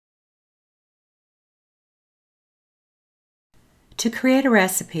To create a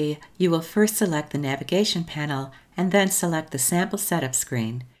recipe, you will first select the navigation panel and then select the sample setup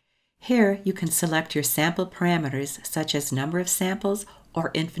screen. Here you can select your sample parameters such as number of samples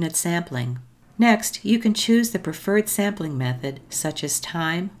or infinite sampling. Next, you can choose the preferred sampling method such as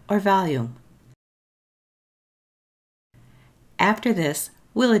time or volume. After this,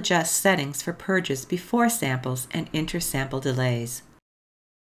 we'll adjust settings for purges before samples and inter-sample delays.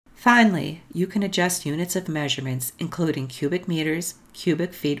 Finally, you can adjust units of measurements including cubic meters,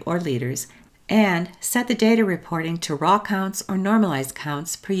 cubic feet or liters, and set the data reporting to raw counts or normalized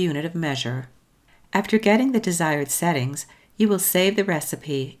counts per unit of measure. After getting the desired settings, you will save the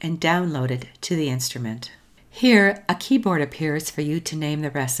recipe and download it to the instrument. Here, a keyboard appears for you to name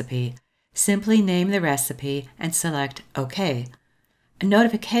the recipe. Simply name the recipe and select OK. A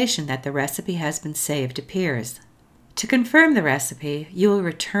notification that the recipe has been saved appears. To confirm the recipe, you will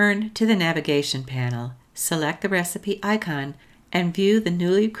return to the navigation panel, select the recipe icon, and view the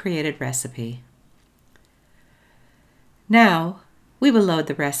newly created recipe. Now, we will load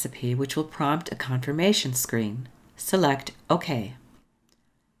the recipe, which will prompt a confirmation screen. Select OK.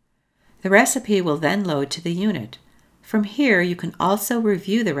 The recipe will then load to the unit. From here, you can also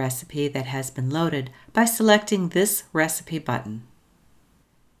review the recipe that has been loaded by selecting this recipe button.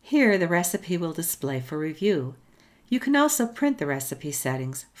 Here, the recipe will display for review. You can also print the recipe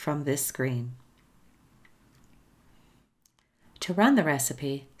settings from this screen. To run the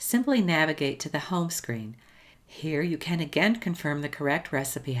recipe, simply navigate to the home screen. Here you can again confirm the correct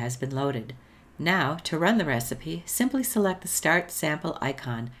recipe has been loaded. Now, to run the recipe, simply select the Start Sample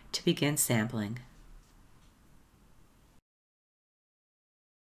icon to begin sampling.